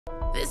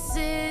This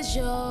is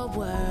your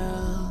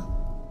world,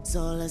 so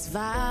let's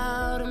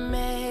vow to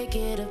make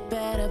it a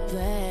better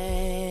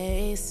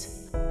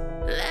place.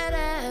 Let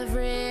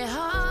every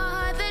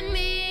heart that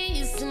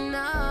needs to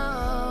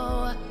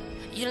know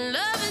your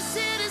love is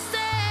here to stay.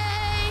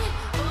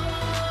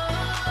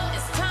 Oh,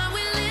 it's time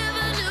we live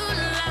a new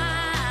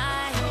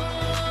life.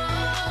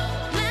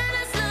 Oh, let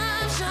us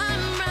love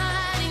shine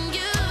bright in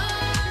you.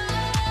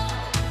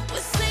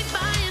 We're saved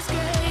by His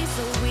grace,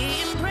 so we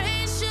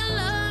embrace your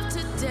love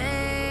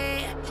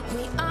today.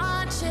 We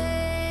are changed.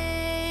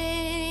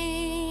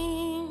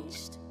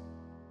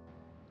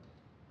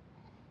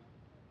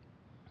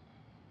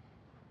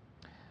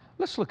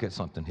 Let's look at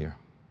something here.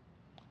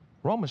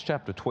 Romans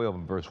chapter 12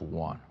 and verse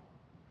 1.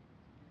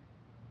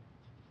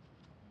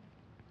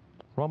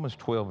 Romans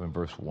 12 and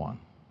verse 1.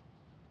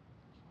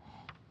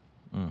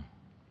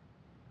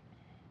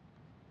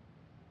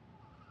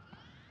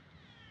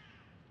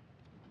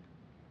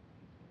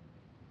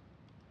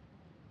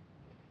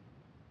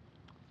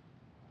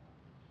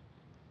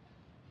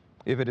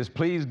 If it has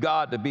pleased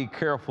God to be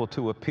careful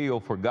to appeal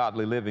for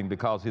godly living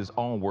because His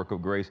own work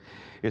of grace,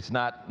 it's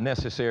not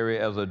necessary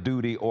as a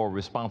duty or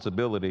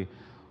responsibility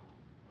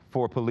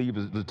for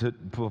believers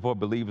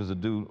to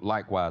do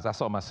likewise. I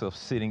saw myself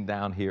sitting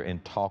down here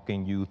and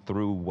talking you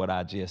through what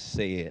I just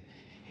said.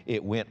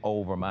 It went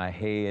over my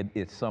head.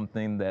 It's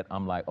something that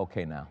I'm like,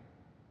 okay, now,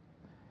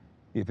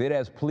 if it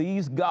has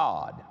pleased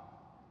God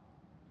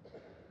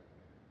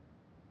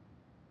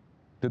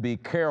to be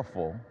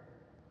careful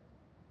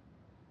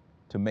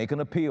to make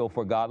an appeal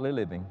for godly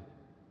living,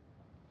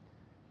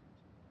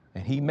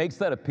 and He makes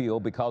that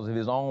appeal because of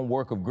His own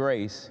work of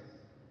grace,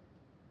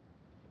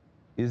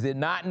 is it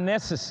not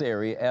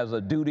necessary as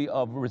a duty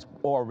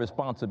or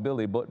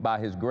responsibility, but by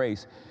His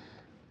grace,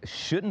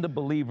 shouldn't the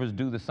believers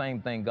do the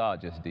same thing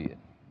God just did?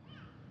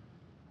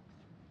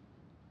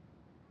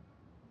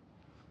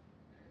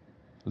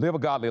 Live a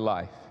godly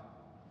life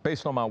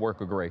based on my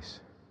work of grace,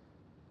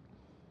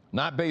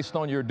 not based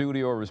on your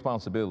duty or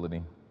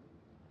responsibility.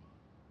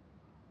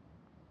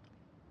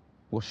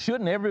 Well,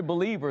 shouldn't every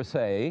believer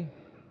say,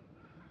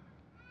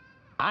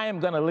 I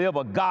am going to live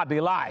a godly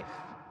life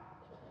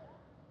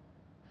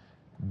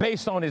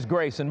based on His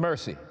grace and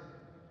mercy,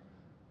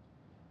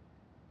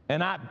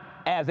 and not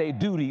as a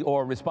duty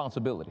or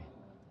responsibility?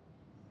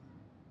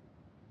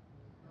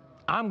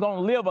 I'm going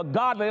to live a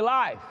godly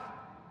life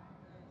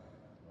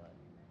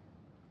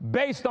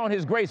based on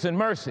His grace and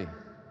mercy,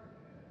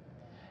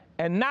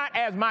 and not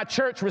as my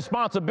church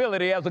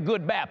responsibility as a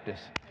good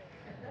Baptist.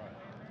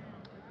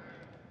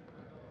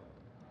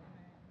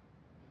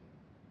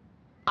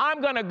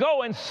 I'm going to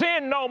go and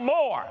sin no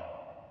more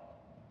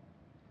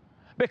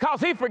because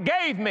He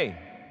forgave me,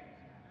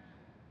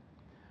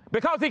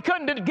 because He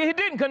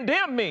didn't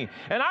condemn me,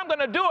 and I'm going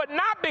to do it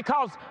not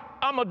because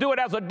I'm going to do it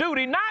as a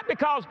duty, not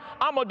because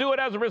I'm going to do it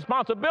as a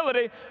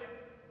responsibility,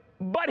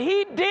 but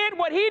He did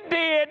what He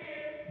did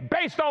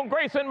based on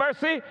grace and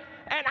mercy,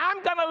 and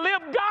I'm going to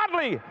live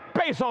godly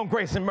based on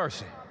grace and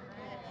mercy.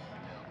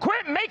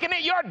 Quit making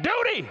it your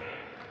duty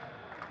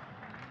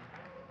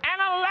and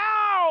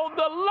allow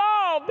the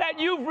love that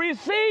you've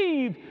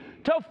received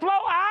to flow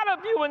out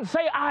of you and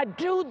say, I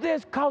do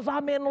this because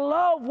I'm in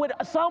love with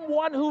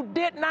someone who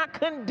did not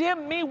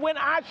condemn me when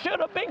I should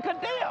have been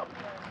condemned.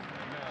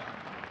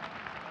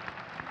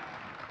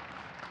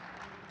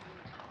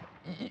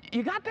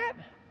 You got that?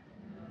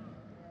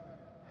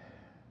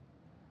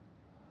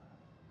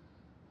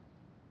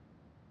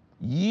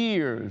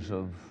 Years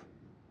of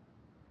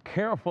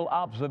careful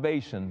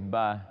observation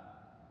by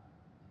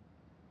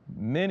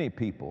many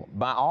people,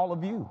 by all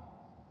of you.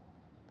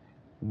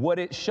 What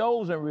it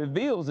shows and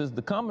reveals is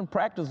the common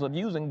practice of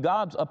using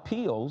God's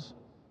appeals,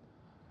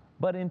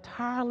 but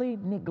entirely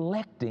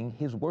neglecting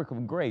His work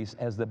of grace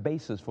as the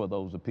basis for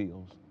those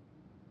appeals.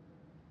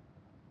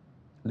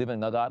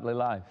 Living a godly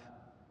life.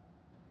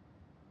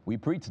 We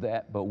preach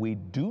that, but we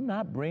do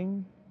not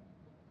bring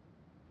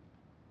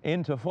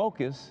into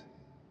focus.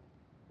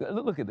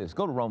 Look at this.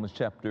 Go to Romans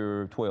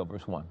chapter 12,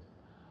 verse 1.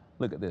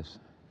 Look at this.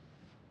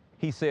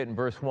 He said in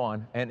verse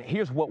 1, and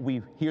here's what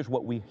we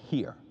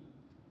hear.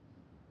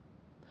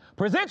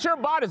 Present your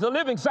bodies a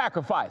living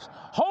sacrifice,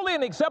 holy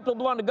and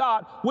acceptable unto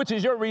God, which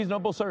is your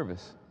reasonable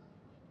service.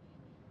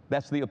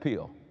 That's the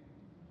appeal.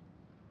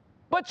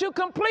 But you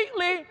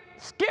completely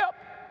skip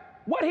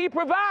what He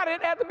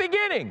provided at the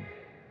beginning.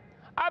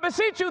 I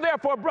beseech you,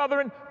 therefore,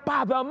 brethren,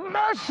 by the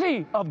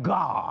mercy of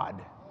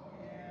God,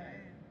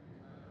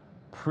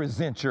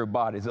 present your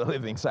bodies a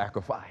living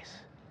sacrifice.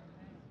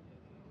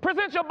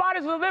 Present your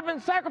bodies as a living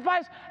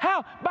sacrifice.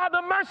 How? By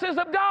the mercies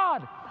of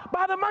God.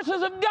 By the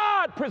mercies of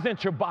God,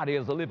 present your body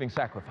as a living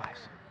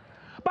sacrifice.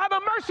 By the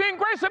mercy and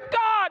grace of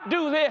God,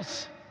 do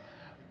this.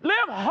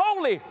 Live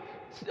holy.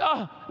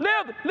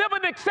 Live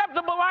an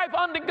acceptable life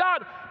unto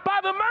God. By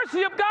the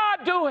mercy of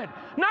God, do it.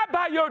 Not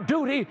by your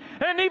duty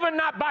and even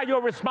not by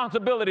your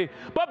responsibility,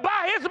 but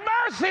by His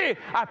mercy,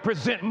 I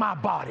present my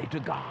body to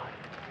God.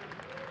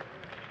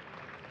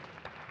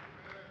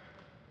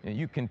 And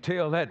you can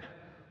tell that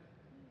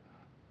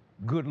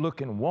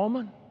good-looking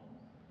woman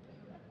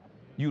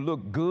You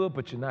look good,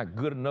 but you're not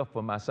good enough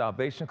for my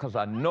salvation, because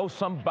I know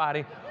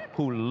somebody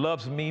who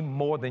loves me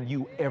more than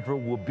you ever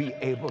will be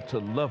able to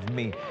love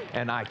me,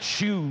 and I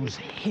choose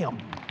him.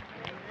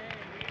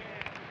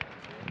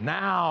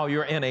 Now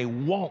you're in a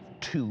want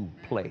to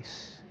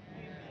place.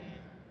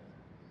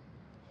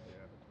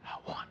 I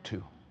want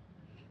to.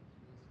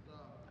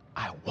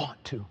 I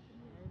want to.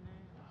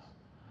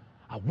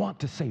 I want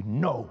to say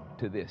no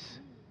to this.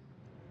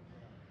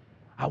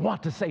 I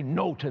want to say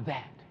no to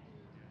that.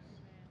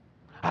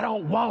 I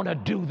don't want to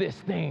do this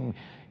thing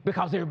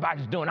because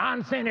everybody's doing it. I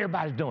understand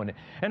everybody's doing it.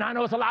 And I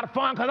know it's a lot of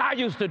fun because I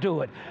used to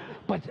do it.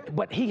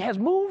 But he has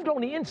moved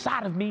on the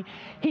inside of me.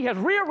 He has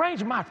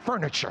rearranged my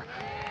furniture.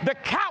 The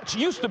couch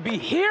used to be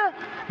here,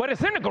 but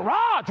it's in the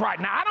garage right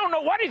now. I don't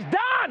know what he's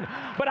done,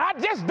 but I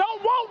just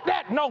don't want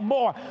that no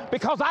more,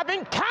 because I've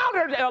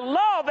encountered a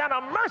love and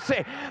a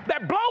mercy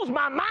that blows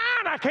my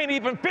mind. I can't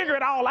even figure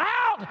it all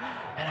out,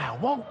 and I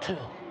want to.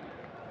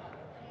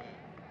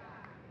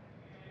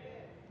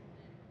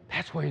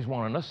 That's where he's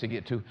wanting us to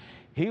get to.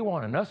 He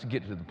wanted us to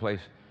get to the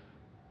place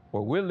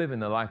where we're living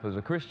the life as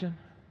a Christian,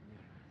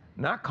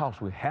 not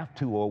because we have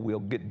to or we'll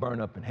get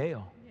burned up in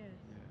hell,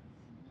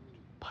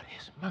 but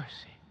his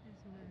mercy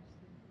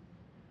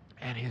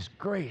and his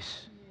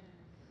grace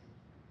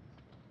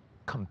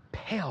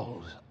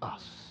compels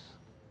us.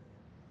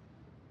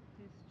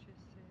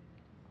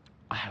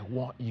 I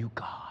want you,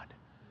 God.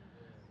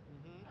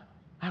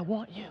 I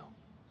want you.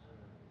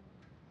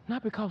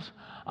 Not because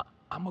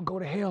I'm going to go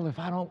to hell if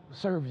I don't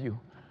serve you.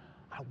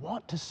 I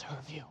want to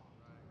serve you.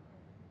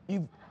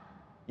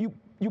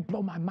 You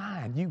blow my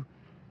mind.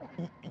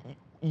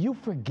 You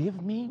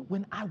forgive me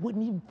when I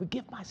wouldn't even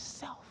forgive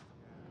myself.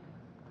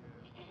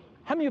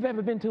 How many of you have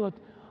ever been to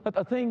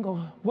a thing or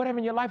whatever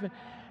in your life,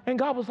 and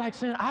God was like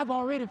saying, I've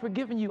already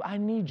forgiven you. I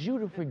need you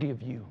to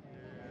forgive you.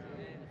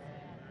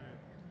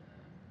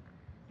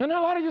 And a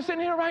lot of you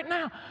sitting here right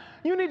now,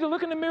 you need to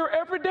look in the mirror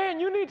every day,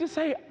 and you need to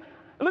say,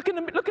 look at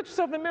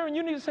yourself in the mirror, and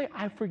you need to say,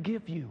 I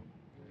forgive you.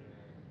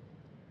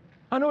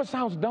 I know it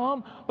sounds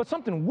dumb, but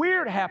something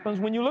weird happens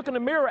when you look in the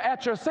mirror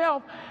at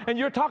yourself, and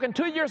you're talking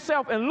to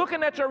yourself and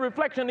looking at your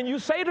reflection, and you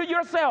say to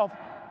yourself,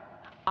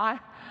 I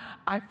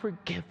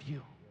forgive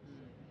you.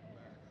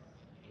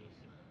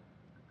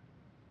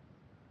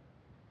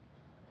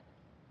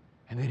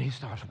 And then he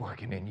starts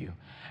working in you.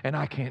 And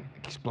I can't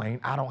explain,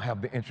 I don't have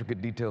the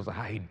intricate details of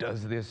how he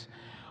does this,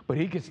 but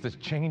he gets to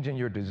changing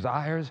your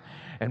desires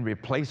and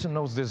replacing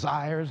those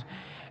desires.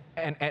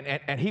 And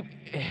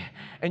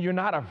you're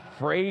not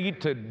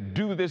afraid to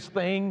do this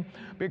thing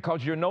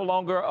because you're no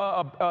longer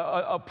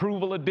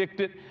approval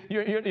addicted.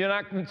 You're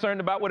not concerned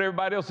about what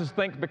everybody else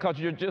thinks because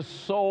you're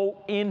just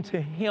so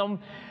into him.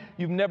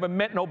 You've never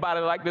met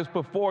nobody like this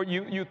before.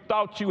 You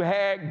thought you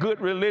had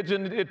good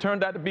religion. It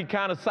turned out to be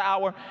kind of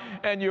sour.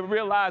 And you're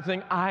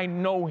realizing, I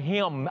know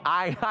him.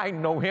 I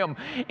know him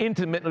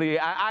intimately.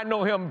 I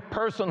know him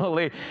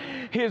personally.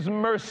 His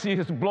mercy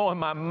is blowing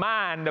my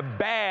mind. The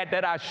bad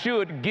that I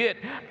should get,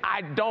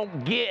 I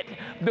don't get.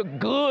 The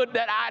good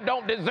that I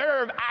don't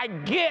deserve, I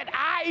get.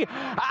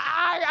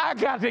 I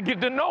got to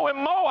get to know him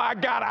more.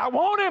 I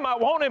want him.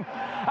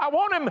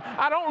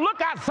 I don't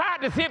look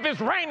outside to see if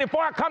it's raining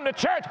before I come to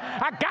church.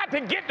 I got to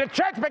get to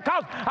church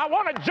because I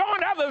want to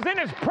join others in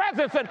his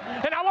presence, and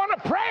I want to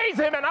praise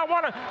him, and I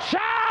want to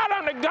shout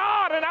unto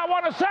God, and I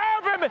want to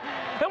serve him.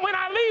 And when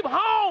I leave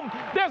home,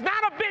 there's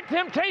not a big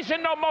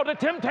temptation no more. The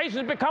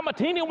temptations become a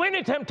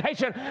teeny-weeny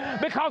temptation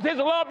because his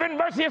love and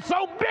mercy is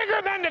so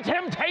bigger than the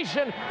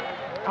temptation.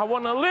 I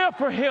want to live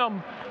for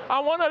him. I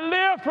want to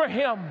live for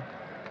him.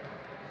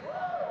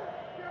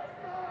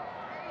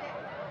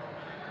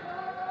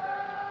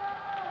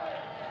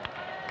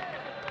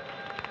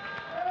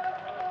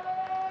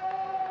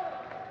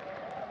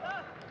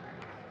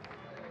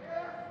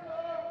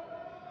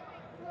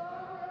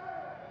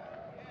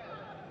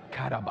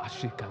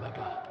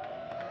 Karabashikalaba.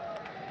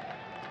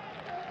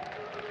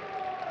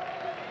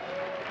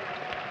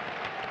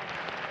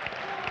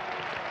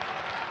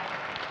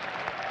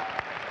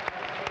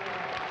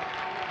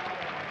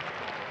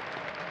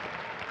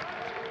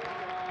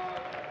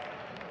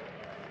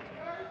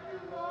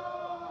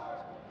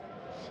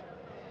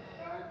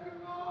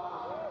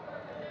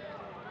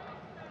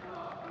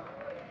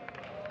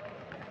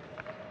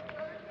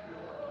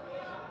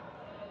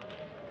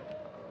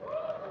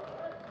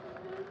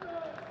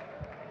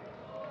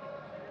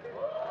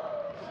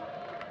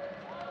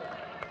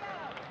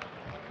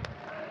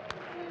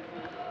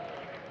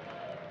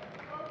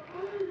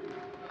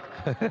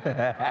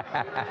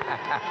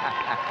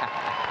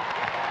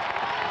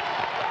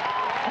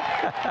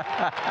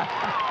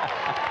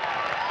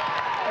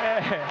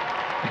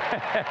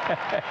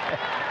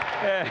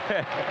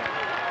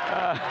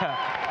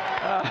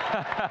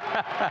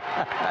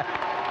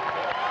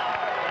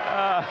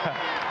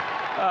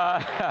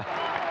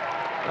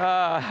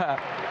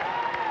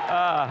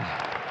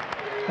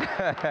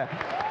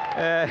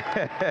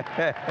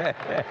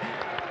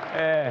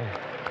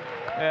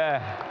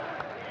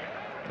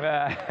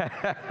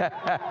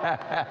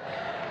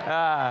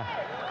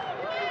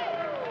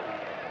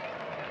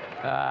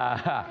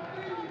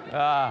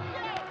 Ah,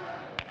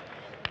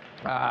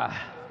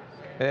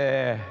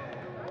 yeah,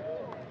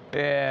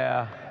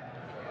 yeah,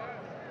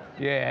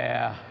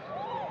 yeah,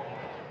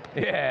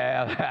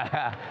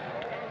 yeah,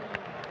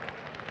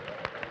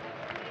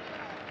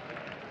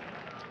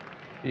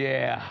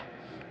 yeah.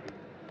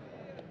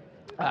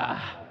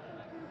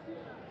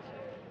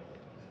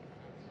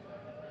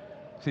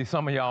 See,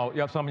 some of y'all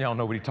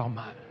know what he's talking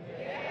about.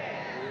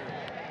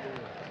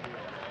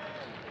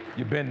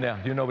 You've been there.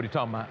 You know what he's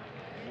talking about.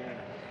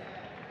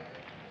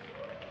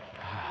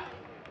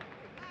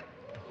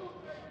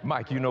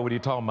 Mike, you know what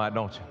he's talking about,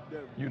 don't you?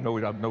 You know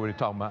what he's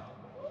talking about.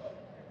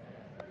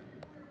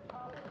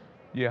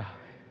 Yeah.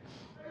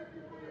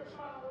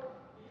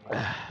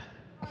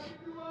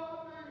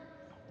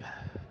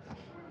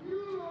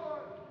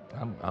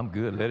 I'm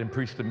good. Let him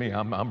preach to me.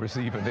 I'm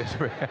receiving this.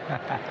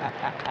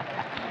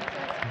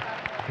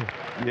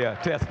 Yeah,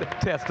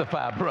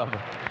 testify, brother.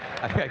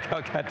 I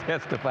got to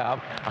testify.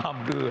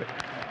 I'm good.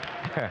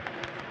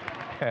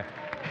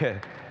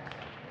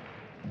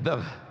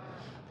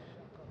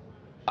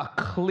 A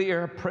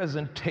clear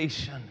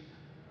presentation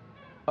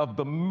of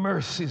the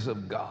mercies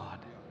of God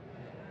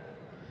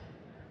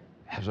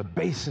as a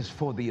basis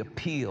for the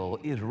appeal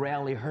is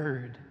rarely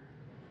heard.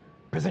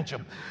 Present your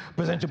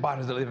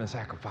body as a living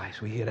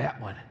sacrifice. We hear that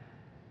one.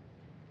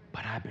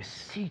 But I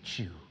beseech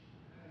you,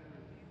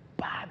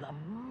 by the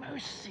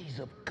mercies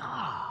of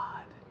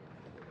God,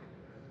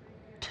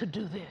 to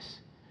do this.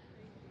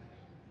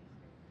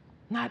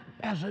 Not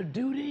as a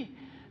duty,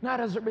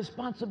 not as a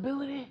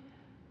responsibility,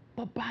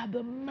 but by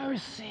the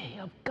mercy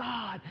of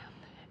God.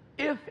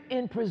 If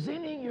in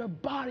presenting your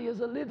body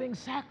as a living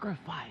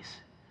sacrifice,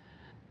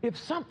 if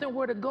something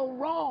were to go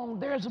wrong,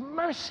 there's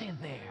mercy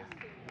there.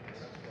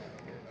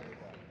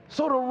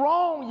 So the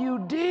wrong you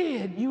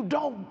did, you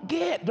don't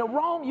get. The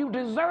wrong you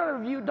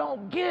deserve, you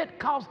don't get,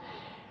 because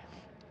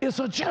it's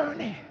a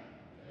journey.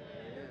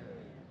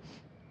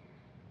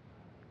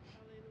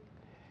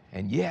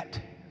 And yet,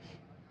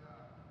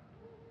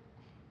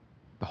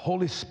 the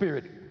Holy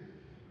Spirit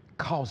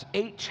caused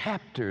 8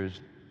 chapters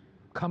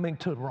coming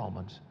to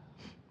Romans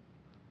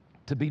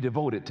to be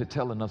devoted to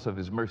telling us of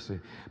his mercy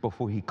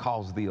before he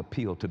caused the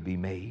appeal to be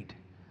made.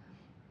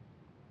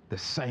 The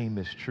same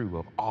is true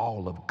of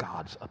all of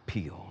God's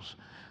appeals: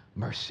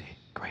 mercy,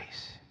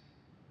 grace.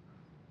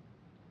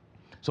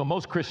 So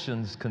most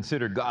Christians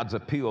consider God's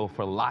appeal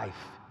for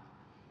life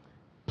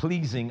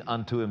pleasing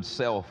unto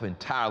himself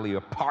entirely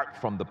apart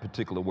from the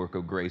particular work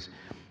of grace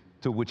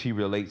to which he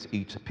relates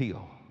each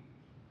appeal.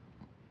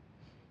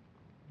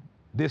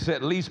 This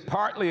at least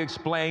partly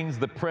explains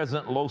the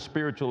present low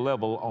spiritual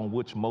level on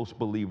which most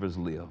believers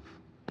live.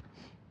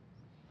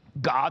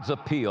 God's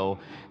appeal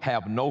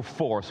have no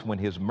force when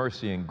his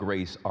mercy and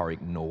grace are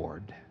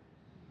ignored.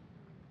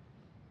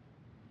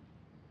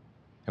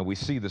 And we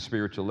see the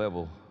spiritual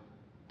level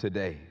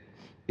today.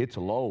 It's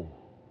low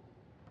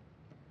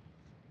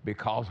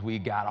because we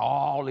got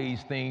all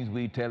these things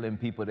we telling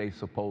people they're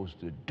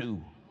supposed to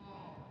do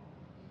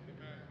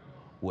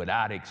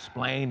without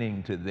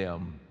explaining to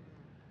them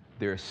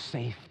there's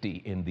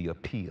safety in the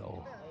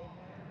appeal.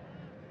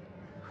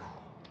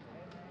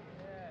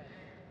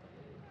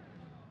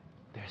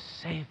 There's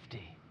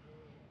safety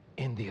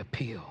in the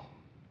appeal.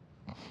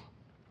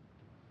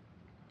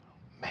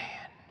 Man.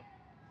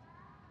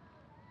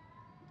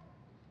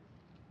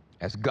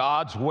 As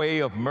God's way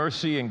of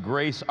mercy and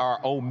grace are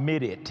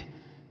omitted,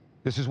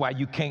 this is why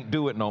you can't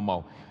do it no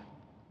more.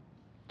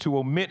 To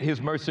omit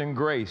his mercy and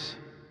grace,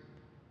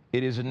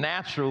 it is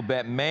natural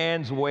that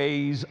man's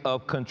ways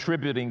of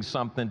contributing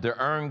something to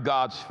earn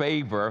God's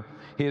favor,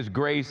 his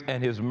grace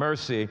and his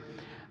mercy,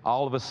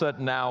 all of a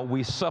sudden now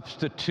we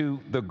substitute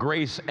the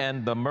grace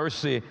and the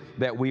mercy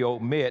that we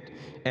omit,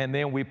 and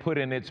then we put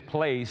in its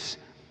place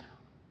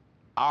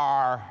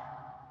our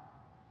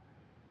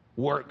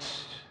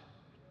works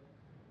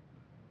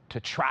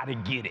to try to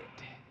get it.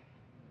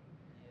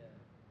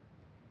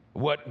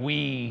 What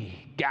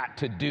we got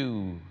to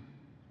do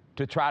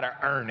to try to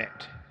earn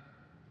it.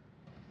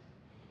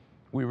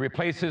 We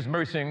replace his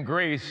mercy and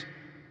grace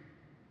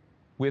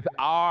with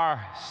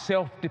our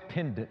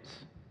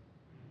self-dependence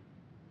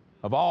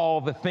of all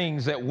the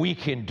things that we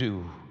can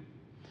do.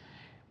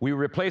 We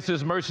replace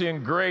his mercy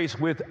and grace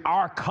with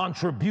our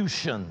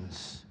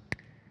contributions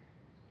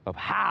of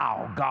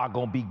how God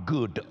gonna be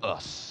good to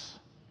us.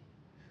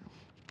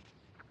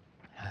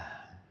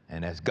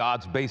 And as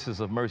God's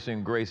basis of mercy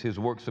and grace, his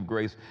works of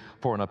grace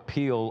for an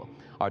appeal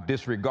are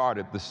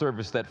disregarded, the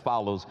service that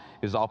follows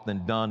is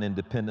often done in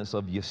dependence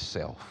of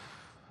yourself.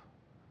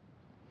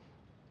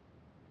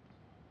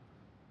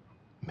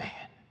 Man.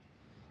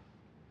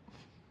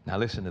 Now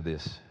listen to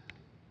this.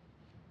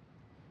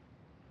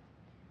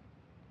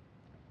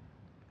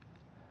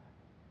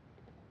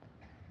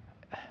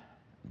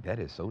 That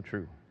is so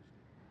true.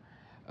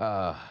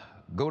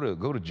 Go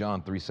to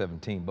John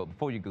 3:17. But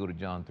before you go to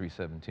John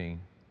 3:17,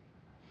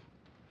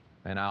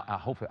 and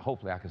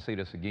hopefully I can say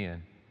this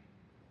again.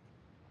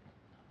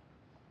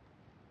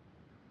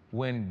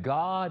 When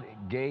God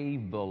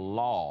gave the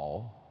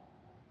law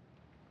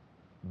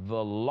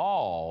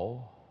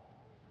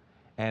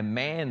and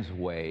man's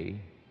way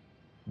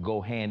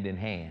go hand in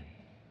hand.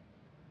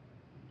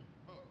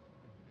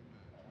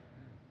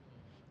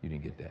 You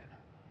didn't get that.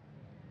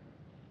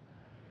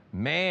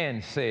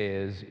 Man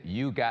says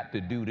you got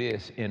to do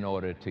this in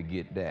order to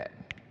get that.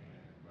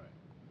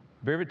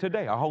 Very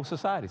today, our whole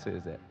society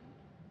says that.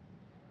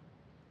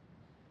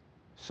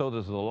 So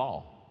does the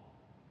law.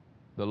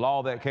 The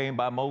law that came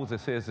by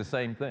Moses says the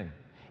same thing.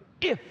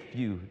 If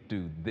you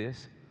do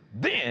this,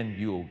 then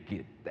you'll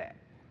get that.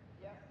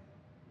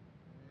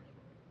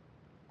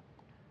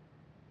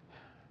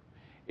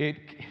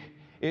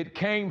 It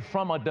came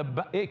from a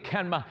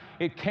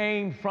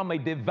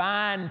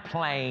divine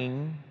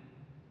plane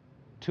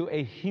to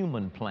a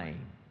human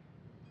plane.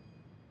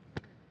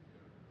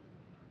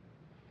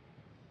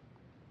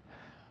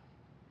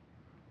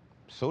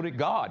 So did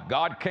God.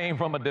 God came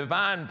from a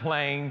divine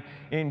plane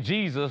in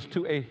Jesus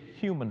to a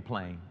human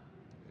plane.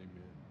 Amen.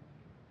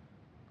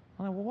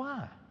 I'm like, well,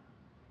 why?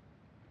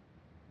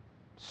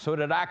 So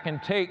that I can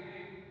take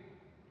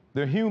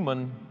the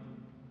human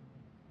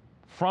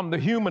from the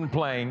human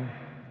plane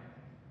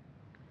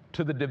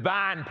to the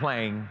divine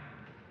plane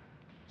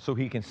so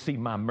he can see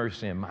my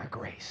mercy and my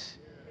grace.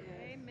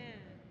 Amen.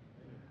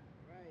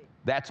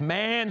 That's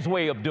man's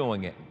way of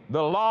doing it.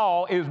 The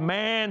law is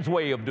man's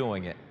way of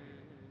doing it.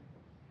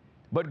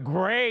 But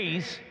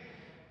grace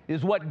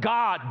is what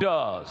God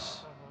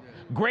does.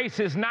 Grace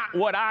is not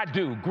what I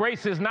do.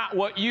 Grace is not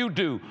what you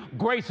do.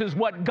 Grace is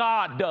what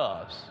God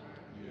does.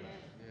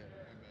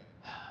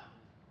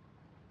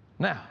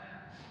 Now,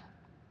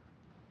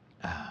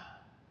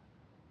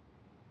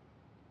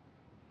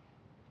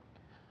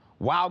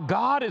 while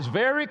God is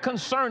very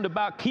concerned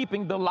about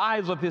keeping the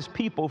lives of his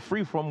people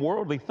free from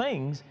worldly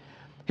things,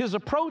 his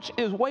approach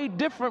is way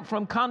different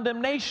from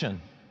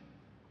condemnation.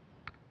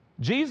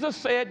 Jesus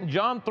said in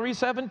John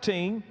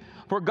 3:17,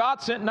 "For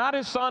God sent not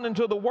his Son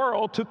into the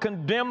world to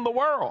condemn the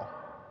world,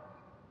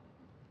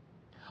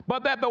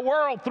 but that the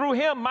world through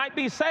him might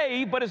be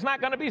saved, but it's not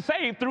going to be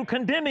saved through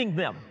condemning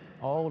them."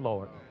 Oh,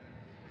 Lord.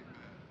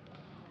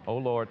 Oh,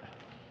 Lord.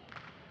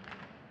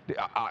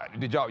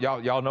 Did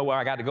y'all know where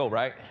I got to go,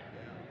 right?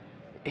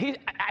 He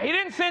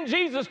didn't send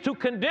Jesus to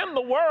condemn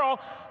the world,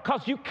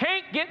 because you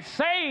can't get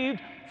saved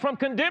from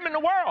condemning the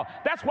world.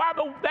 That's why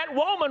that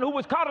woman who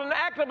was caught in an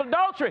act of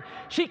adultery,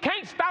 she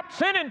can't stop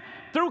sinning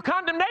through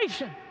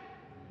condemnation.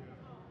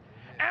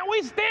 And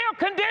we still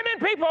condemning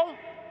people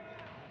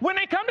when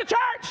they come to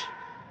church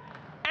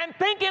and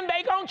thinking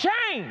they gonna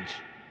change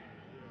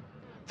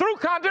through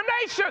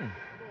condemnation.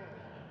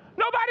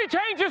 Nobody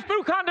changes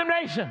through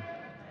condemnation.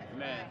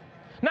 Amen.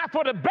 Not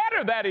for the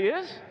better, that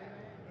is.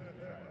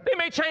 They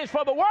may change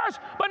for the worse,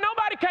 but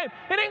nobody can.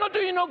 It ain't gonna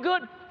do you no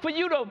good for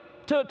you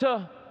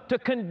to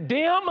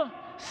condemn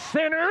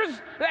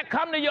sinners that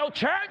come to your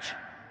church.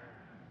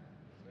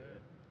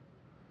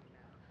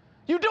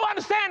 You do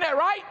understand that,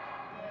 right?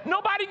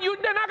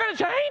 They're not gonna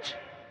change.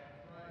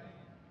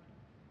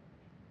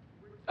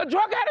 A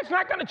drug addict's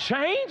not gonna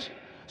change.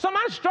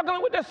 Somebody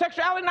struggling with their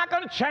sexuality not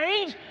gonna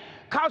change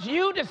because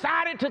you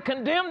decided to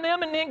condemn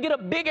them and then get a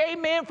big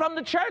amen from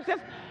the church.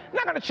 That's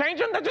not gonna change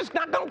them. They're just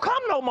not gonna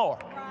come no more.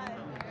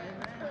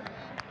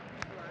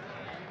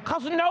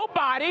 Because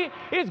nobody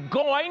is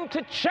going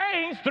to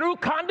change through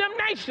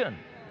condemnation.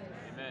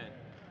 Amen.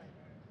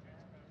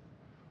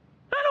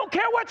 I don't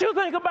care what you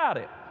think about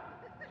it.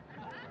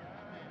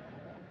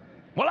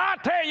 Well, I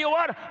tell you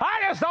what,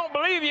 I just don't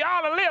believe you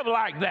ought to live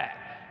like that.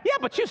 Yeah,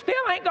 but you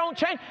still ain't going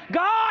to change.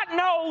 God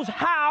knows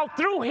how,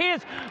 through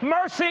his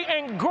mercy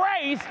and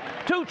grace,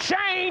 to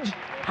change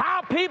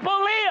how people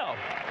live.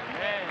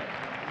 Amen.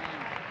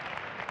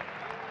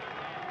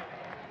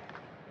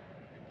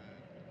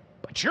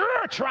 But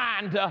you're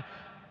trying to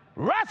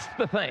rush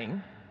the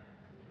thing,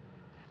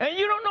 and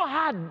you don't know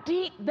how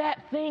deep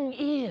that thing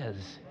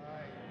is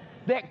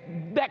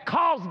that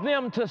caused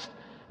them to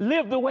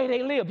live the way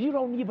they live. You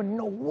don't even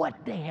know what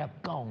they have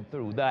gone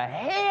through, the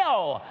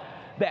hell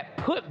that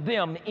put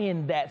them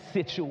in that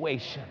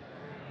situation.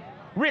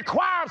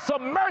 Requires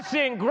some mercy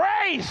and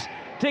grace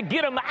to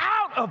get them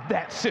out of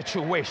that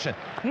situation,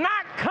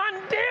 not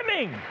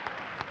condemning.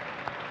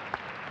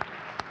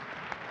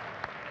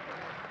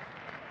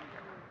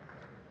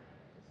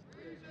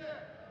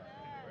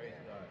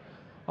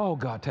 Oh,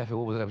 God, Taffy,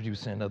 what was that you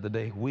saying the other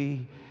day?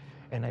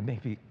 And I may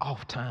be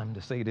off time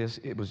to say this,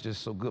 it was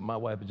just so good. My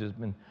wife had just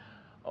been,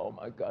 oh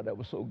my God, that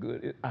was so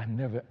good. I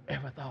never,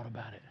 ever thought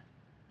about it.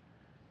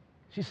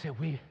 She said,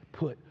 we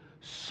put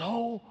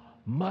so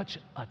much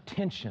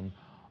attention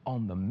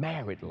on the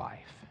married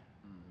life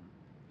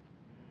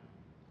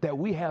that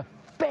we have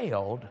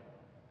failed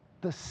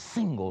the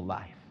single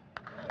life.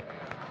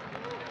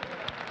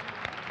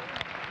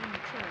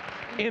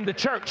 In the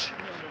church.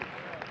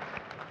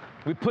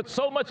 We put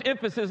so much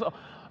emphasis,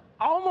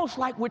 almost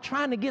like we're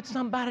trying to get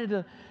somebody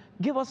to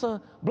give us a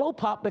blow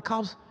pop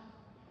because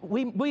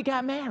we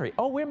got married.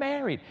 Oh, we're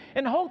married.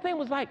 And the whole thing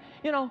was like,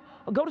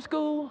 go to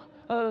school,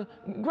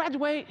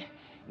 graduate,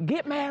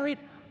 get married.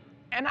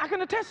 And I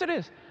can attest to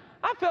this.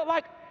 I felt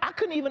like I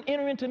couldn't even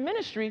enter into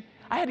ministry.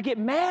 I had to get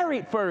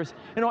married first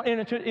in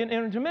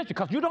into ministry,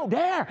 because you don't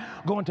dare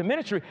go into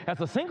ministry as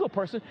a single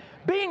person.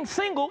 Being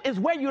single is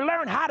where you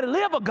learn how to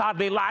live a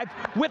godly life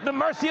with the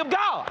mercy of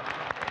God.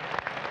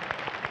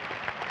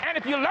 And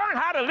if you learn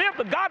how to live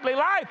the godly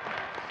life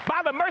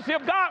by the mercy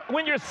of God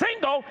when you're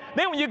single,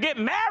 then when you get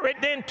married,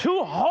 then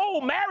two whole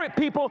married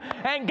people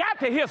ain't got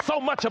to hear so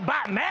much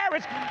about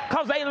marriage,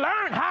 because they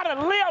learned how to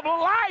live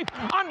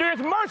life under His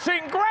mercy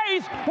and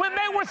grace when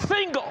they were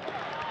single.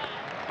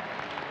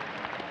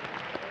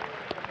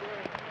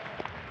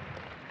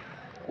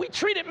 We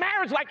treated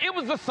marriage like it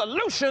was the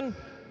solution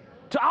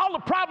to all the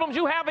problems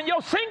you have in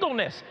your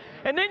singleness.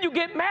 And then you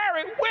get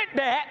married with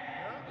that.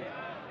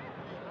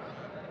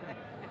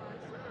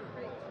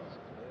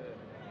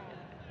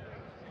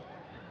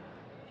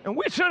 And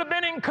we should have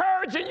been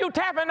encouraging you.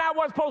 Taffy and I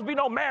wasn't supposed to be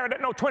no married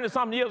at no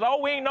 20-something years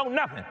old. We ain't know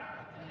nothing.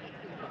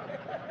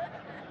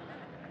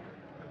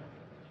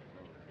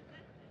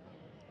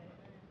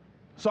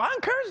 So I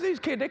encourage these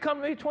kids. They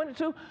come to me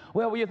 22.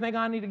 Well, what do you think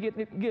I need to get?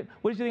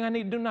 What do you think I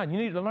need to do now? You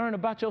need to learn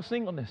about your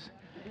singleness.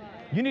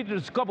 You need to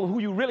discover who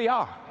you really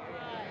are.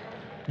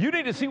 You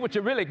need to see what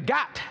you really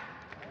got.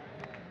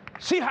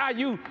 See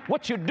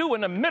what you do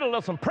in the middle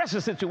of some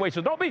pressure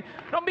situations.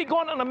 Don't be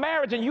going into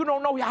marriage and you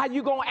don't know how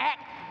you gonna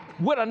act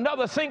with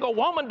another single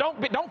woman.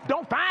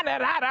 Don't find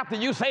that out after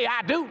you say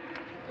I do.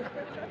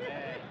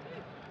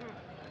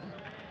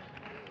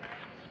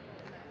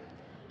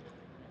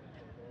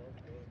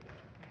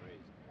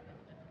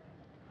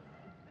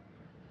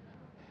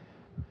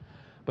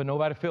 But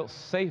nobody felt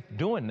safe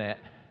doing that,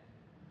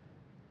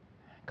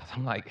 because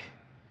I'm like,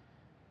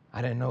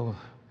 I didn't know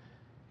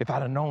if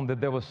I'd have known that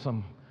there was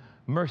some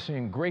mercy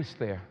and grace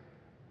there.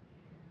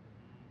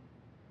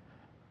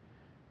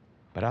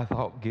 But I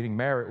thought getting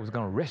married was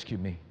going to rescue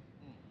me.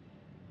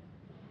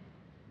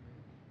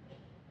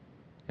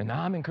 And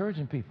now I'm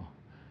encouraging people.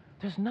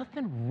 There's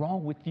nothing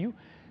wrong with you.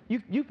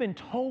 You've been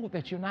told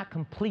that you're not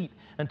complete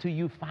until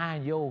you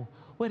find your,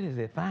 what is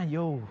it? Find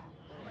your.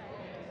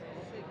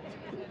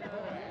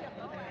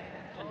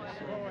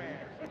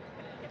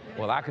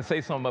 Well, I could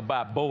say something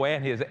about Bo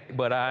and his,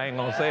 but I ain't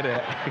gonna say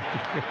that.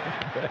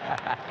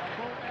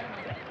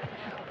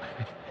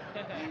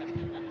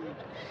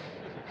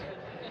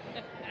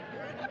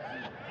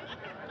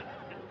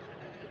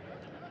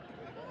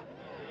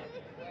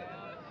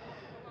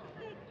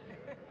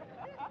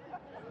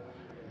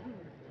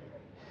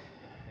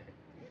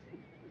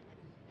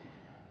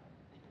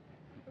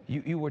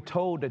 You were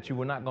told that you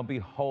were not going to be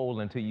whole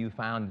until you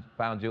found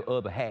your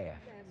other half.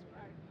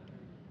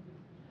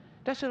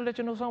 That should have let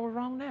you know something was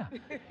wrong now.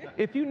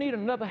 If you need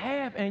another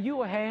half and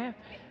you a half,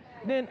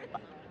 then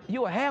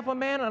you a half a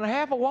man and a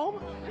half a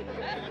woman?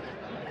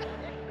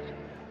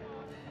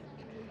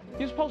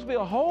 You're supposed to be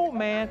a whole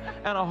man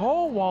and a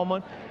whole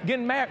woman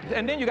getting married,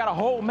 and then you got a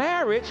whole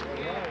marriage.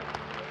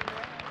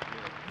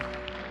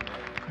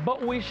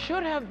 But we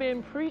should have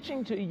been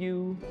preaching to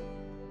you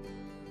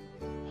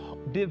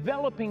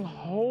developing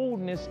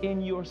wholeness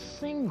in your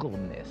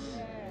singleness.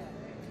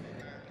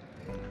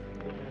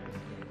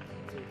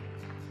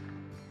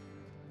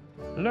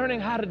 Learning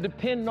how to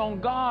depend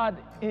on God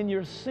in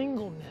your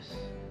singleness.